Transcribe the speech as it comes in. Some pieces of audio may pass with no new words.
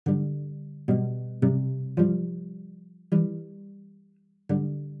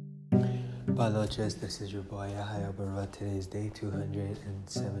Buenas noches, this is your boy Yahya Barra. Today is day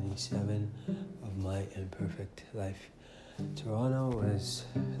 277 of my imperfect life. Toronto was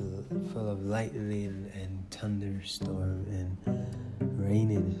full of lightning and thunderstorm and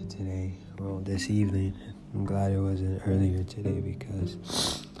raining today, this evening. I'm glad it wasn't earlier today because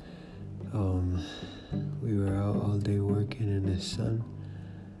we were out all day working in the sun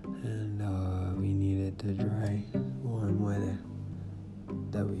and we needed the dry, warm weather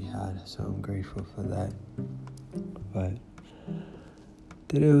that we had, so I'm grateful for that. But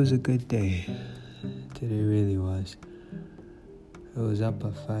today was a good day. Today really was. I was up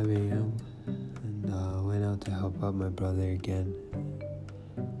at 5 a.m. and went out to help out my brother again.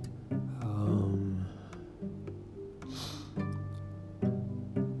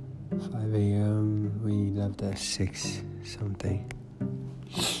 5 a.m. we left at 6 something.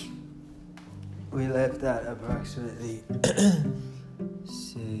 We left at approximately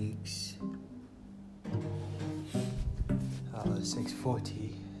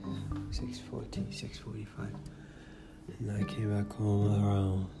 6:45, and I came back home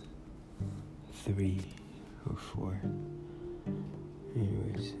around 3 or 4.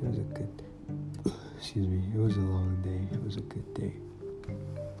 Anyways, it was a good, it was a long day. It was a good day,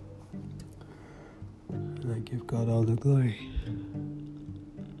 and I give God all the glory.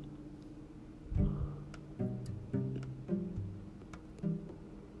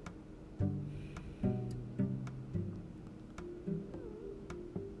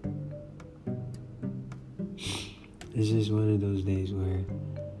 This is one of those days where,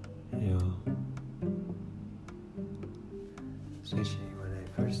 especially when I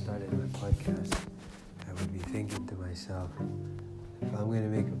first started my podcast, I would be thinking to myself, if I'm going to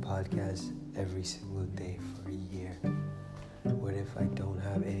make a podcast every single day for a year, what if I don't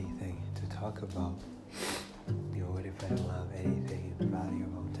have anything to talk about? What if I don't have anything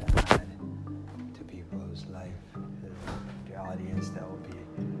valuable to add to people's life, the audience that will be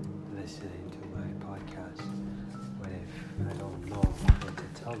listening to my podcast? What if I don't know what to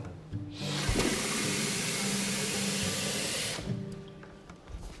tell them?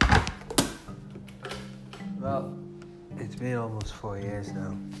 Well, it's been almost 4 years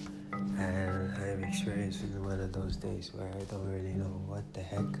now, and I'm experiencing one of those days where I don't really know what the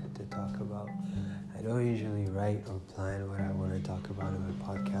heck to talk about. I don't usually write or plan what I want to talk about in my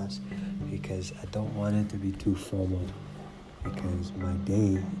podcast because I don't want it to be too formal, because my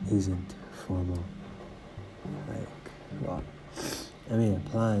day isn't formal. I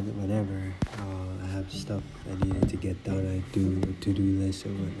plan whenever I have stuff I needed to get done. I do a to-do list or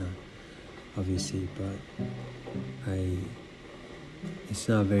whatnot, obviously, but it's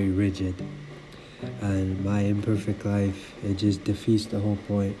not very rigid. And my imperfect life, it just defeats the whole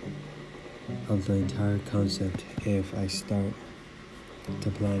point of the entire concept if I start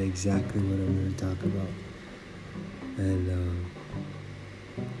to plan exactly what I'm going to talk about. And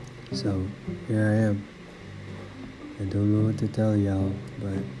so here I am. I don't know what to tell y'all,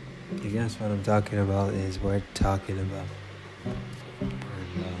 but I guess what I'm talking about is worth talking about. And,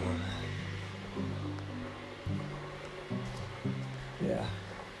 yeah.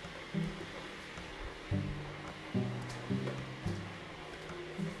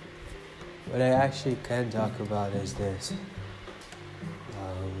 What I actually can talk about is this.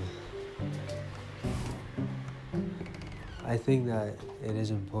 I think that it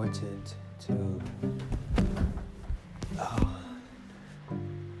is important to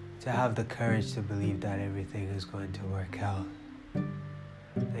have the courage to believe that everything is going to work out.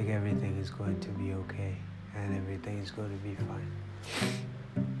 Like everything is going to be okay and everything is going to be fine.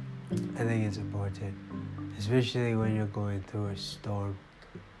 I think it's important, especially when you're going through a storm.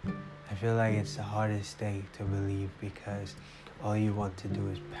 I feel like it's the hardest thing to believe because all you want to do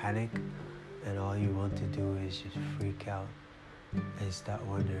is panic and all you want to do is just freak out and start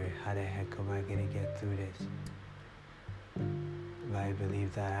wondering, how the heck am I going to get through this? But I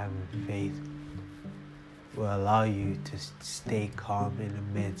believe that having faith will allow you to stay calm in the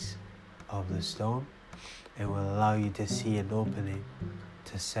midst of the storm and will allow you to see an opening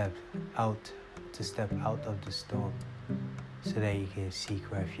to step out of the storm so that you can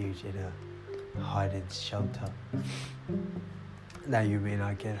seek refuge in a hardened shelter that you may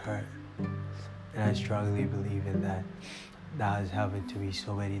not get hurt. And I strongly believe in that. That has happened to me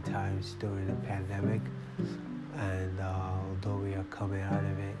so many times during the pandemic, and although we are coming out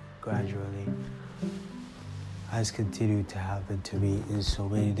of it gradually, has continued to happen to me in so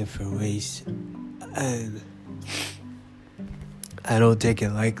many different ways, and I don't take it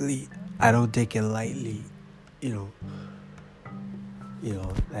lightly.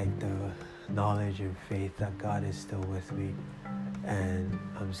 like the knowledge and faith that God is still with me. And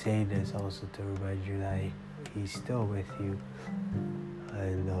I'm saying this also to remind you that He's still with you.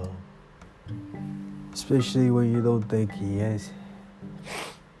 And especially when you don't think He is.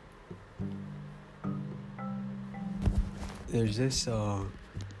 There's this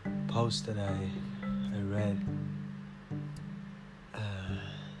post that I read.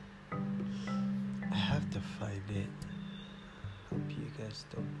 I have to find it. Hope you guys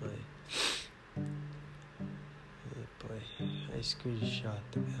don't mind. Oh boy, I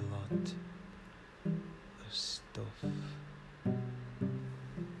screenshot a lot of stuff.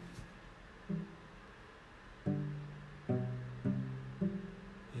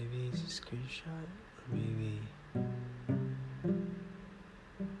 Maybe it's a screenshot, or maybe.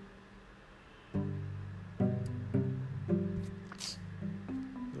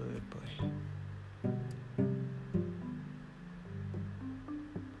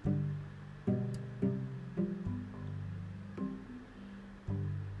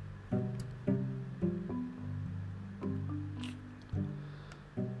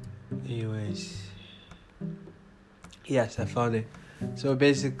 Anyways, yes, I found it. So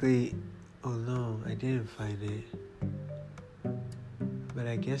basically, oh no, I didn't find it. But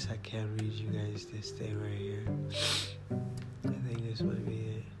I guess I can read you guys this thing right here. I think this might be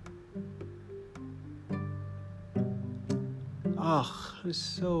it. Oh, I'm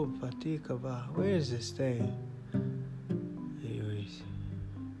so fatigable. Where is this thing? Anyways,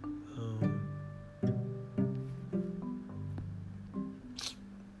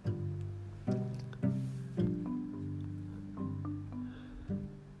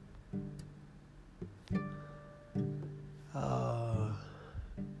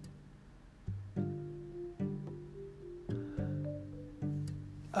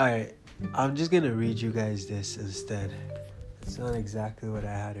 alright, I'm just gonna read you guys this instead. It's not exactly what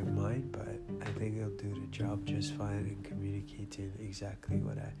I had in mind, but I think it'll do the job just fine in communicating exactly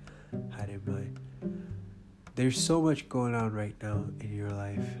what I had in mind. There's so much going on right now in your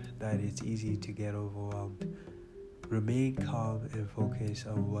life that it's easy to get overwhelmed. Remain calm and focus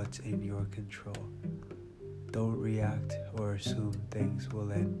on what's in your control. Don't react or assume things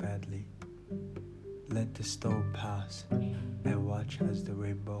will end badly. Let the storm pass and watch as the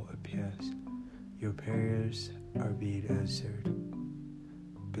rainbow appears. Your prayers are being answered.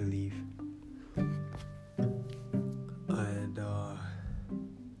 Believe. And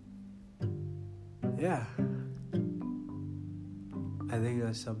yeah, I think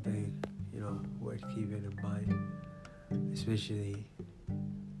that's something worth keeping in mind, especially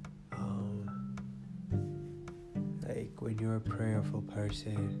like when you're a prayerful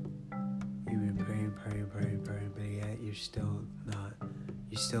person. You've been praying, but yet you're still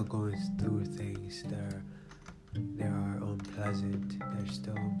going through things that are unpleasant, they're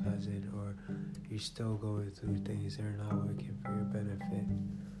still unpleasant, or you're still going through things that are not working for your benefit.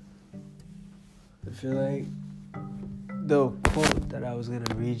 I feel like the quote that I was going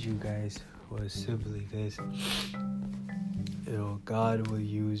to read you guys was simply this. God will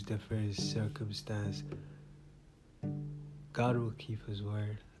use different circumstances. God will keep His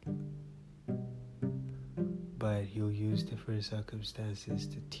word. But He'll use different circumstances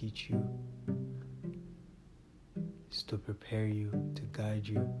to teach you, to prepare you, to guide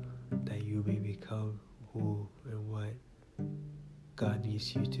you, that you may become who and what God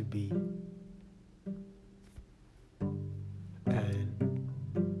needs you to be. And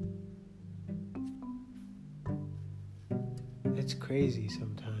it's crazy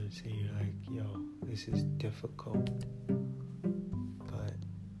sometimes, and you're like, yo, this is difficult.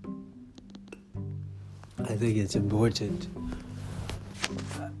 I think it's important.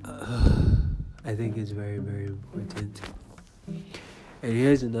 I think it's very, very important. And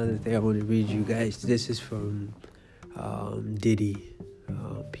here's another thing I want to read you guys. This is from Diddy,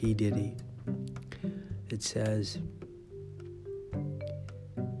 P. Diddy. It says,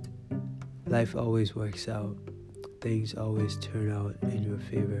 life always works out. Things always turn out in your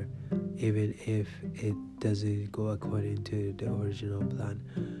favor, even if it doesn't go according to the original plan.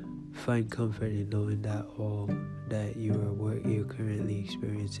 Find comfort in knowing that all that you're currently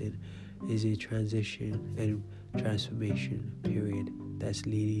experiencing is a transition and transformation period that's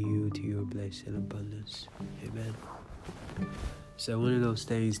leading you to your blessed abundance. Amen. So one of those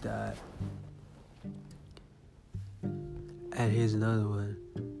things that, and here's another one.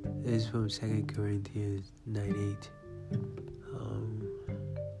 This is from 2 Corinthians 9:8.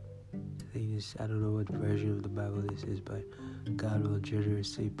 I don't know what version of the Bible this is, but God will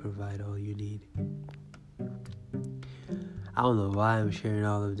generously provide all you need. I don't know why I'm sharing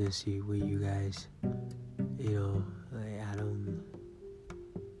all of this with you guys.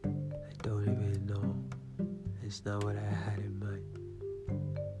 don't even know. It's not what I had in mind.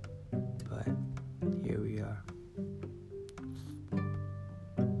 But here we are.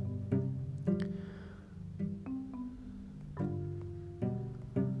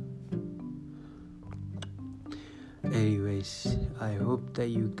 Anyways, I hope that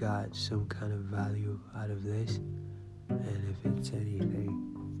you got some kind of value out of this. And if it's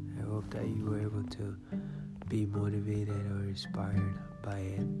anything, I hope that you were able to be motivated or inspired by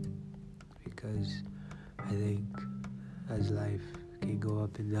it. Because I think as life can go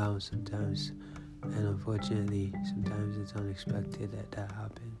up and down sometimes, and unfortunately sometimes it's unexpected that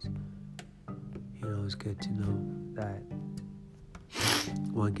happens, it's good to know that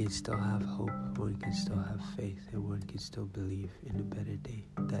one can still have hope, one can still have faith, and one can still believe in a better day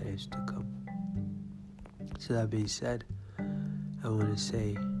that is to come. So that being said, I want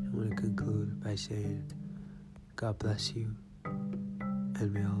to conclude by saying, God bless you,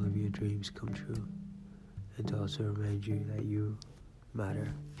 and may all of your dreams come true, and to also remind you that you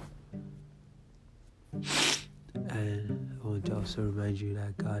matter. And I want to also remind you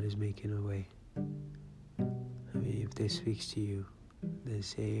that God is making a way. I mean, if this speaks to you, then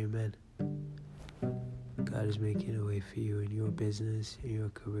say amen. God is making a way for you in your business, in your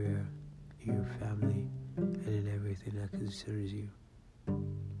career, in your family, and in everything that concerns you.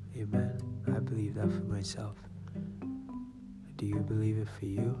 Amen. I believe that for myself. Do you believe it for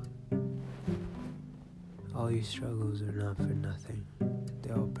you? All your struggles are not for nothing.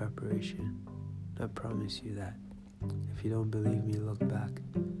 They're all preparation. I promise you that. If you don't believe me, look back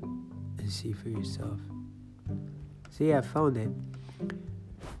and see for yourself. See, I found it.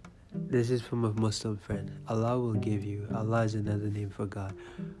 This is from a Muslim friend. Allah will give you. Allah is another name for God.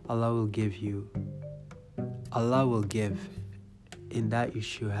 Allah will give. In that you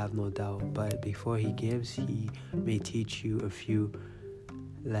should have no doubt. But before He gives, He may teach you a few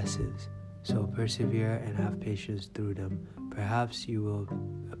lessons. So persevere and have patience through them. Perhaps you will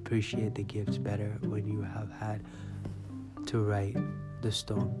appreciate the gifts better when you have had to ride the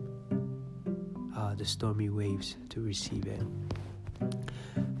stormy waves to receive it.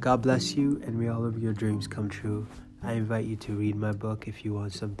 God bless you, and may all of your dreams come true. I invite you to read my book if you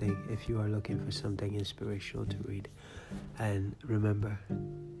want something, if you are looking for something inspirational to read. And remember,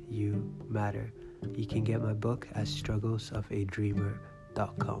 you matter. You can get my book at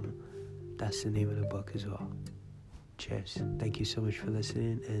strugglesofadreamer.com. That's the name of the book as well. Cheers. Thank you so much for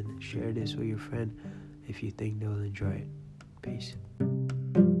listening, and share this with your friend if you think they'll enjoy it. Peace.